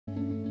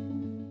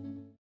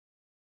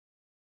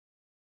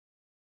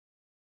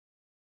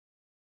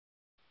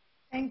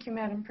Thank you,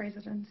 Madam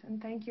President, and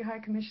thank you, High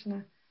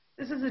Commissioner.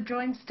 This is a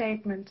joint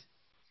statement.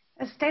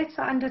 As states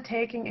are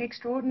undertaking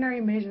extraordinary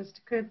measures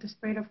to curb the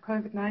spread of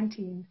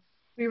COVID-19,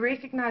 we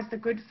recognize the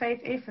good faith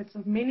efforts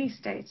of many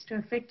states to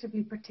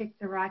effectively protect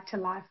the right to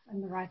life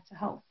and the right to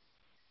health.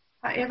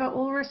 However,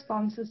 all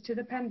responses to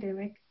the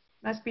pandemic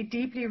must be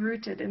deeply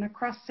rooted in a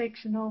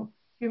cross-sectional,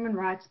 human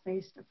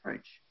rights-based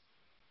approach.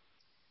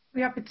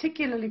 We are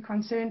particularly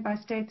concerned by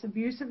states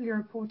abusively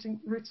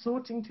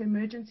resorting to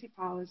emergency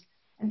powers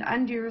and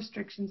undue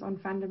restrictions on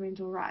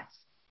fundamental rights,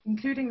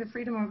 including the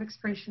freedom of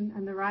expression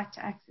and the right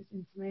to access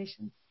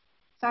information.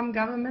 Some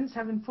governments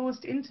have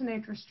enforced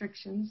internet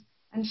restrictions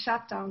and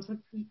shutdowns that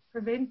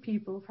prevent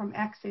people from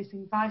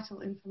accessing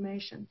vital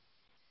information.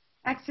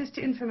 Access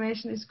to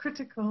information is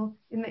critical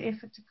in the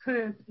effort to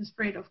curb the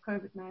spread of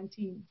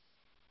COVID-19.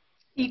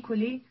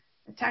 Equally,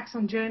 attacks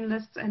on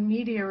journalists and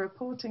media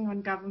reporting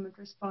on government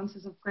response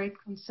is of great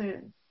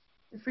concern.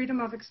 The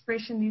freedom of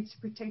expression needs to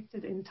be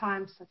protected in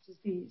times such as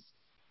these.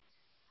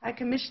 High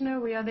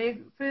Commissioner, we are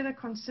further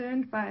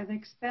concerned by the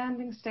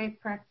expanding state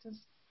practice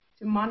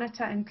to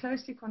monitor and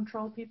closely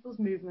control people's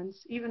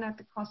movements, even at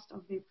the cost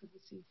of their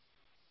privacy.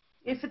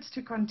 Efforts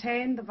to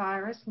contain the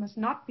virus must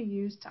not be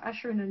used to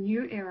usher in a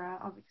new era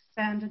of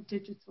expanded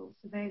digital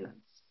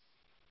surveillance.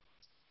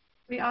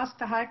 We ask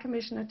the High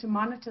Commissioner to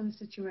monitor the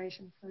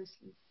situation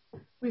closely.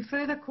 We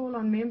further call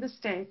on member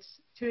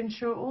states to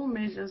ensure all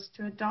measures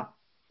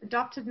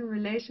adopted in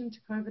relation to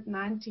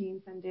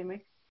COVID-19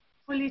 pandemic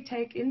fully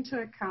take into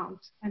account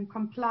and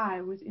comply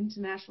with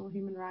international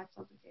human rights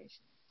obligations,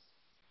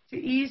 to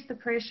ease the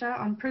pressure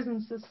on prison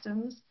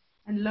systems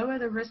and lower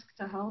the risk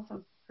to health of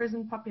the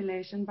prison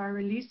population by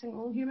releasing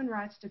all human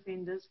rights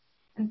defenders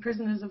and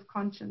prisoners of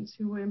conscience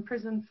who were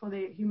imprisoned for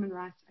their human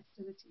rights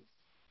activities,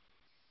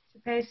 to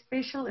pay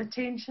special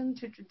attention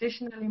to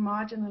traditionally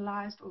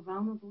marginalized or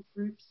vulnerable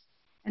groups,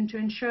 and to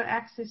ensure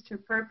access to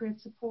appropriate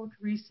support,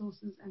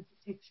 resources, and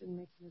protection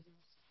mechanisms.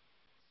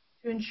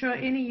 To ensure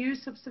any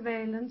use of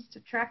surveillance to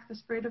track the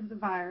spread of the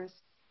virus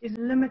is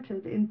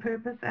limited in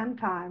purpose and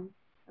time,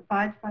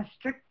 abides by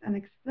strict and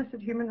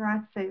explicit human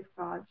rights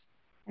safeguards,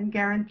 and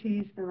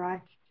guarantees the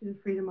right to the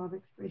freedom of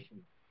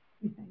expression.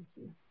 We thank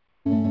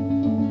you.